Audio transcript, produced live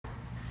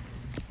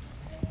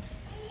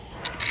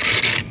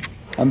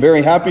I'm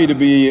very happy to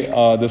be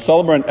the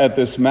celebrant at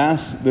this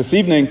Mass this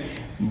evening,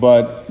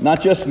 but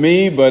not just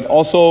me, but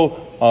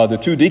also the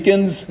two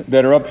deacons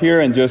that are up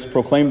here and just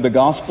proclaimed the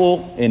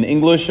gospel in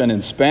English and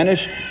in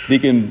Spanish,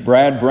 Deacon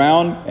Brad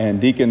Brown and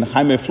Deacon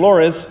Jaime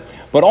Flores,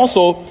 but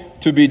also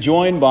to be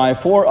joined by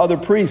four other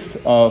priests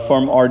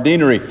from our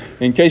deanery.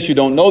 In case you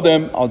don't know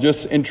them, I'll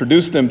just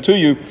introduce them to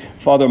you.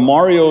 Father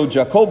Mario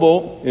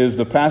Jacobo is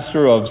the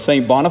pastor of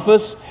St.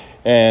 Boniface,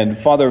 and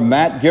Father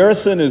Matt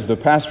Garrison is the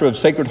pastor of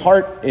Sacred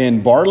Heart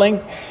in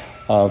Barling.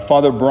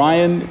 Father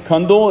Brian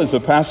Kundal is the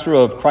pastor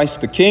of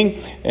Christ the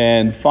King,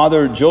 and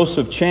Father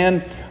Joseph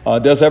Chan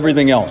does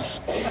everything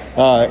else.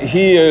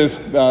 He is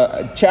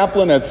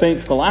chaplain at St.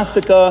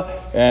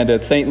 Scholastica and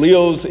at St.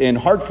 Leo's in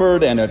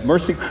Hartford and at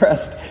Mercy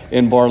Crest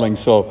in Barling.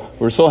 So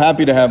we're so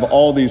happy to have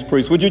all these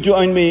priests. Would you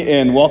join me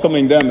in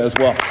welcoming them as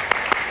well?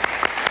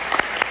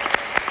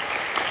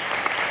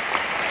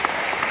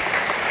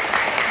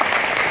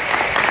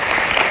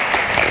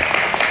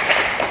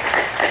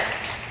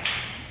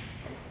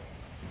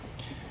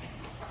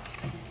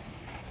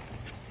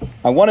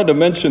 I wanted to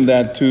mention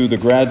that to the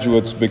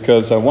graduates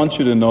because I want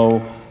you to know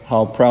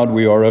how proud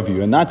we are of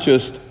you. And not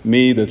just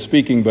me that's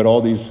speaking, but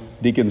all these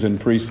deacons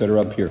and priests that are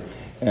up here,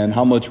 and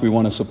how much we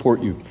want to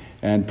support you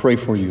and pray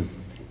for you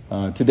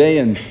today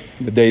and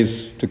the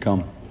days to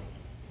come.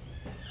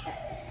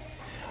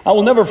 I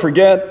will never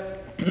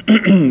forget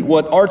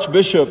what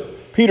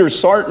Archbishop Peter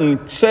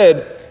Sarton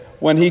said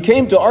when he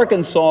came to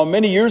Arkansas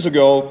many years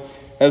ago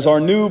as our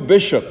new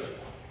bishop.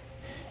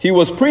 He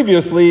was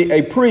previously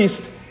a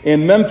priest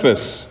in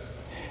Memphis.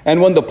 And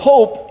when the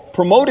Pope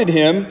promoted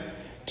him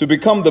to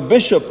become the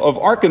Bishop of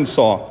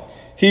Arkansas,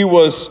 he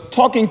was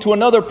talking to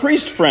another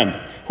priest friend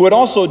who had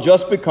also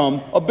just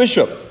become a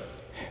bishop.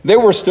 They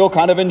were still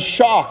kind of in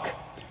shock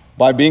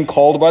by being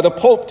called by the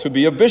Pope to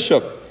be a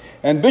bishop.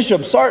 And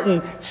Bishop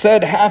Sarton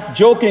said half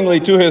jokingly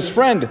to his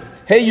friend,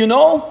 "Hey, you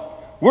know,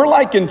 we're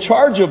like in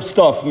charge of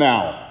stuff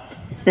now."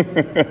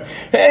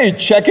 Hey,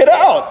 check it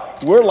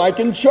out. We're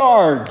like in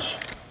charge.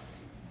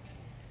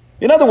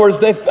 In other words,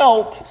 they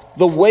felt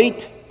the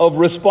weight of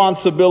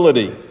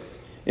responsibility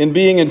in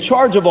being in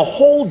charge of a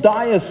whole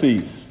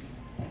diocese,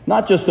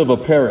 not just of a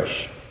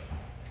parish.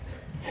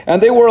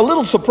 And they were a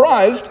little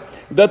surprised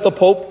that the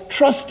Pope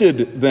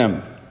trusted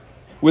them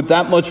with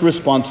that much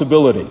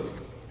responsibility.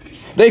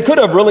 They could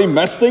have really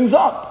messed things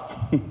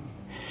up,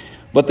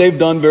 but they've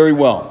done very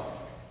well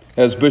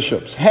as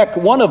bishops. Heck,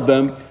 one of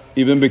them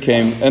even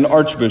became an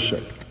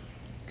archbishop.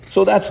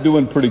 So that's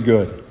doing pretty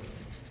good.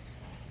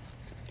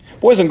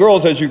 Boys and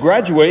girls, as you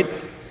graduate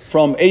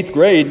from 8th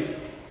grade,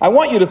 I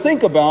want you to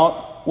think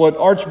about what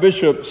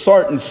Archbishop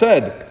Sarton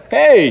said.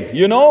 Hey,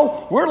 you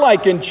know, we're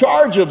like in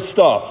charge of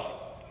stuff.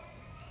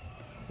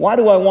 Why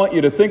do I want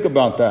you to think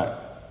about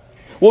that?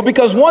 Well,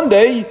 because one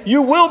day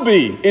you will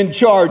be in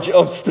charge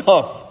of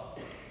stuff.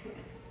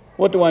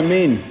 What do I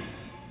mean?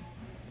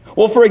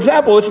 Well, for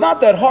example, it's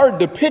not that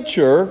hard to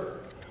picture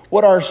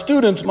what our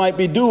students might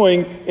be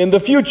doing in the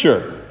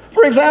future.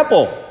 For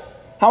example,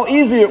 how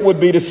easy it would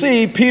be to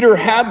see Peter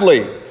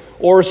Hadley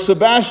or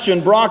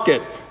Sebastian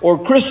Brockett or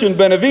Christian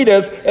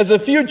Benavides as a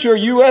future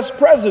U.S.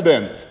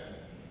 president.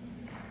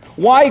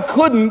 Why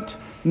couldn't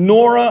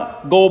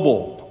Nora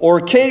Goebel or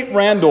Kate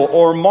Randall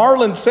or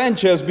Marlon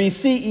Sanchez be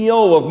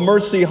CEO of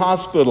Mercy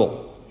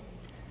Hospital?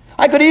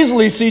 I could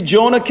easily see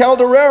Jonah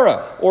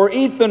Calderera or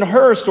Ethan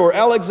Hurst or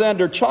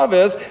Alexander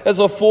Chavez as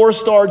a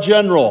 4-star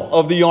general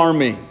of the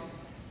Army.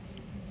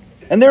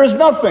 And there is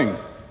nothing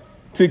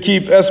to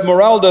keep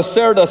Esmeralda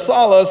Cerda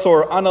Salas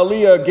or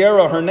Analia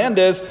Guerra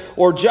Hernandez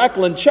or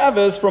Jacqueline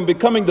Chavez from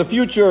becoming the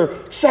future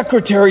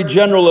Secretary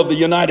General of the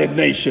United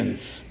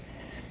Nations.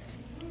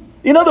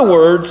 In other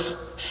words,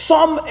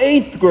 some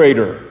 8th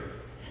grader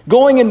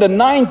going into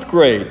 9th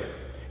grade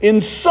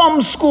in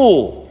some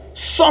school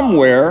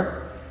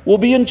somewhere will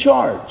be in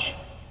charge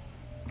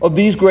of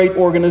these great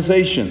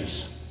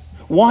organizations.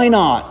 Why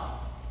not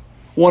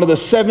one of the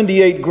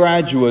 78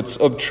 graduates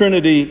of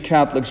Trinity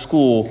Catholic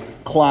School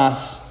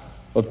class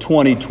of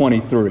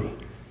 2023.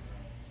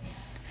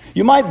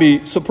 You might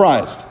be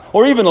surprised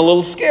or even a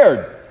little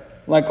scared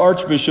like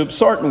Archbishop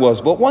Sarton was,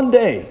 but one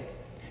day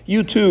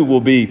you too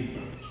will be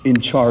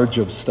in charge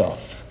of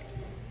stuff.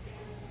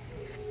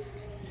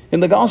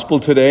 In the gospel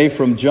today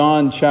from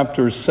John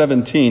chapter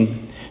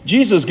 17,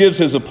 Jesus gives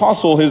his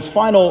apostle his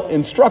final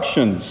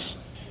instructions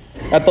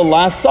at the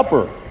Last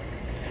Supper.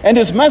 And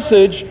his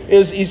message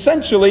is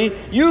essentially,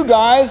 you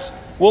guys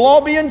will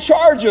all be in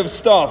charge of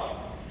stuff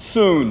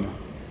soon.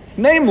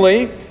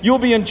 Namely, you'll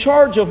be in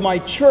charge of my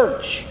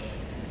church.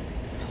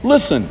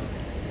 Listen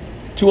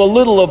to a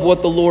little of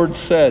what the Lord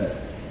said.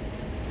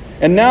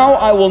 And now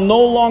I will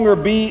no longer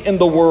be in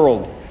the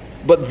world,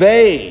 but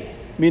they,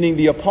 meaning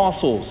the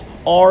apostles,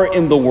 are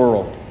in the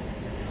world,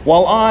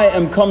 while I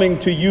am coming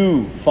to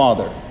you,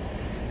 Father.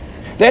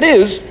 That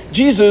is,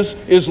 Jesus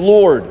is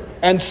Lord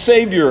and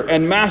Savior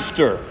and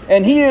Master,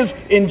 and he is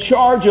in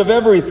charge of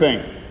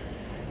everything,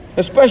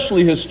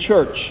 especially his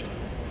church,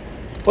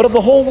 but of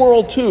the whole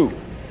world too.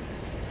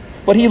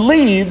 But he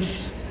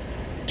leaves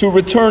to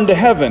return to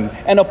heaven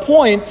and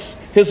appoints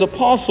his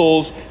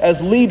apostles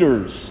as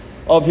leaders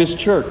of his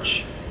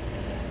church.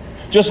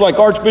 Just like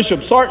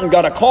Archbishop Sarton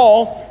got a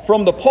call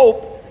from the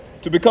Pope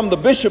to become the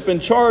bishop in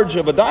charge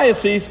of a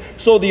diocese,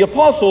 so the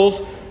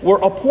apostles were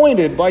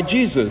appointed by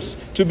Jesus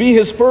to be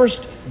his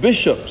first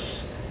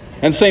bishops.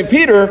 And St.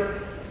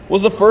 Peter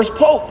was the first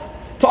pope.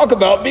 Talk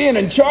about being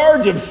in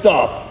charge of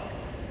stuff.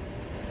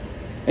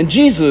 And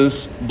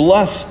Jesus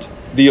blessed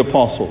the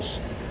apostles,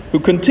 who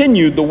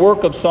continued the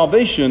work of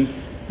salvation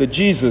that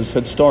Jesus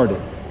had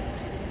started.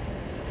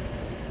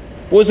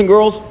 Boys and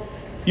girls,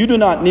 you do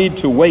not need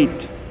to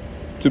wait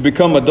to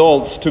become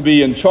adults to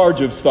be in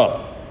charge of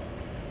stuff.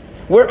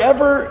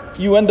 Wherever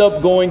you end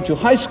up going to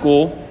high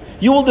school,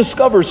 you will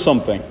discover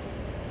something.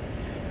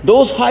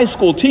 Those high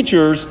school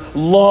teachers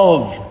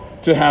love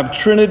to have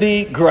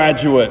Trinity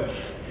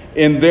graduates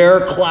in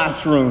their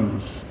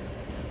classrooms.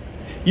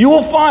 You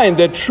will find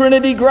that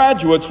Trinity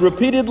graduates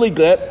repeatedly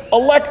get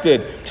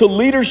elected to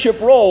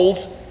leadership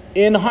roles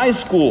in high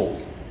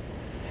school.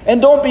 And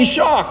don't be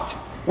shocked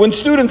when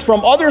students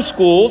from other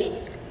schools,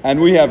 and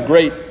we have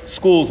great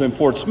schools in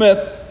Fort Smith,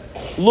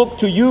 look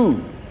to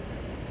you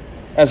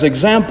as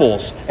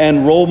examples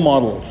and role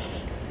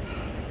models.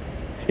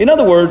 In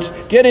other words,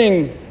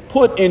 getting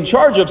put in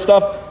charge of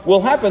stuff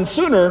will happen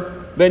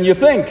sooner than you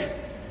think.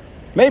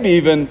 Maybe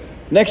even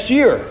next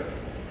year.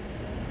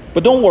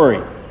 But don't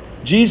worry.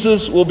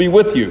 Jesus will be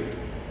with you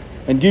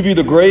and give you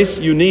the grace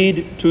you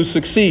need to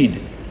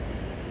succeed,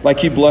 like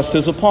he blessed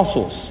his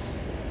apostles,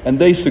 and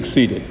they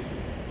succeeded.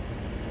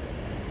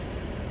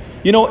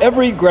 You know,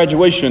 every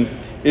graduation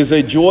is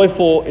a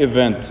joyful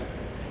event,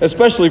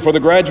 especially for the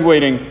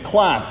graduating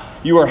class.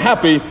 You are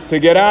happy to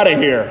get out of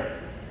here.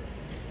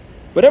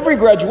 But every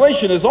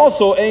graduation is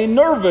also a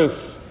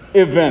nervous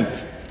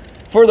event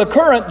for the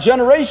current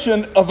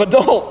generation of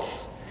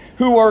adults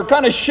who are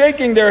kind of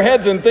shaking their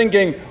heads and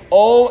thinking,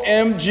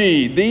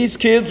 OMG, these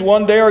kids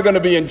one day are going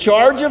to be in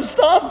charge of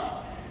stuff?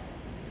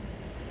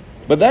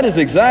 But that is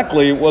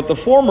exactly what the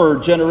former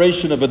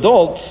generation of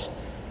adults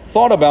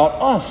thought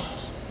about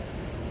us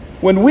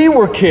when we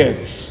were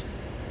kids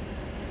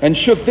and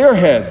shook their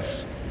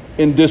heads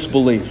in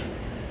disbelief.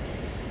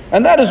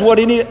 And that is what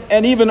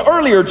an even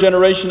earlier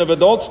generation of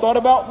adults thought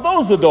about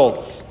those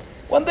adults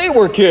when they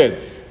were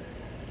kids.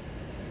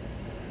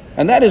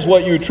 And that is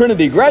what you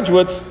Trinity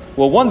graduates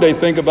will one day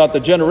think about the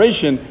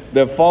generation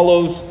that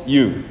follows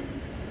you.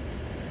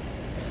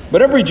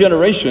 But every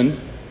generation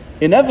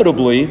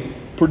inevitably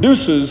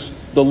produces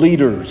the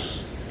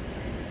leaders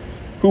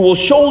who will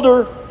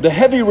shoulder the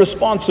heavy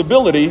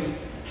responsibility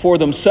for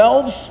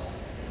themselves,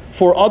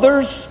 for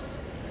others,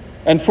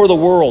 and for the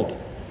world.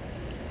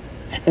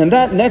 And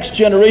that next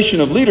generation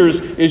of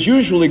leaders is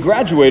usually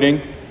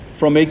graduating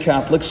from a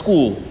Catholic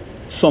school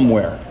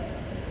somewhere.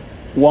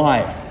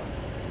 Why?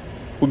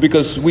 Well,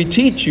 because we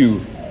teach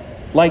you,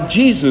 like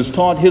Jesus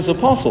taught his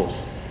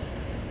apostles,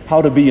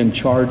 how to be in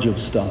charge of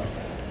stuff.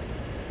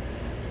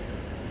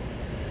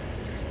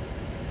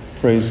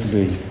 Praise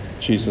be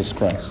Jesus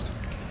Christ.